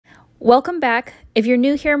Welcome back. If you're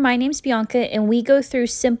new here, my name's Bianca and we go through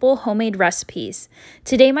simple homemade recipes.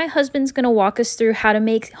 Today my husband's going to walk us through how to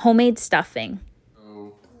make homemade stuffing.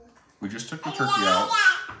 So we just took the turkey out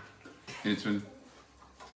and it's been...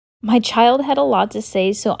 My child had a lot to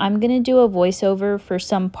say, so I'm going to do a voiceover for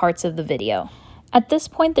some parts of the video. At this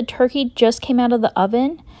point, the turkey just came out of the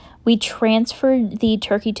oven. We transferred the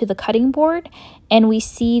turkey to the cutting board and we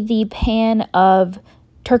see the pan of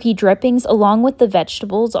turkey drippings along with the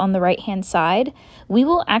vegetables on the right hand side. We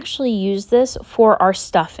will actually use this for our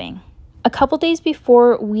stuffing. A couple days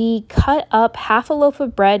before, we cut up half a loaf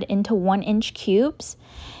of bread into 1-inch cubes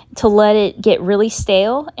to let it get really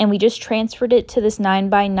stale, and we just transferred it to this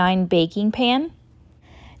 9x9 baking pan.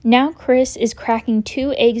 Now Chris is cracking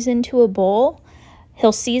 2 eggs into a bowl.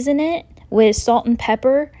 He'll season it with salt and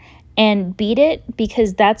pepper and beat it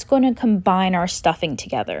because that's going to combine our stuffing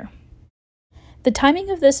together. The timing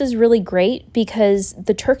of this is really great because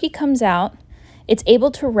the turkey comes out, it's able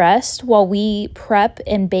to rest while we prep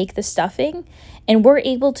and bake the stuffing, and we're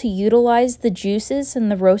able to utilize the juices and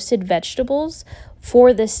the roasted vegetables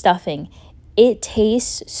for this stuffing. It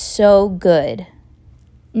tastes so good.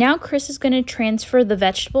 Now Chris is going to transfer the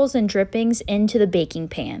vegetables and drippings into the baking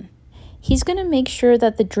pan. He's going to make sure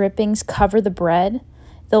that the drippings cover the bread.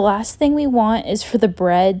 The last thing we want is for the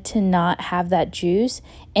bread to not have that juice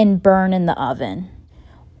and burn in the oven.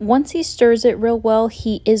 Once he stirs it real well,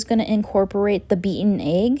 he is going to incorporate the beaten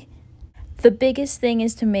egg. The biggest thing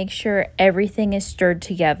is to make sure everything is stirred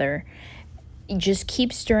together. You just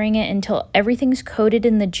keep stirring it until everything's coated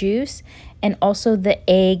in the juice and also the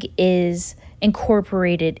egg is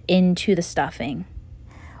incorporated into the stuffing.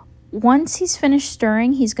 Once he's finished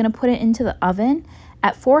stirring, he's going to put it into the oven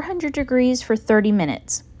at 400 degrees for 30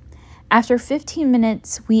 minutes. After 15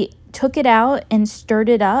 minutes, we took it out and stirred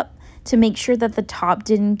it up to make sure that the top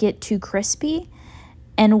didn't get too crispy.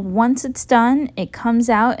 And once it's done, it comes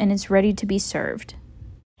out and it's ready to be served.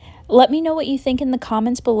 Let me know what you think in the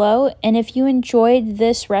comments below. And if you enjoyed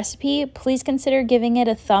this recipe, please consider giving it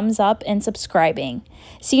a thumbs up and subscribing.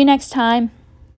 See you next time.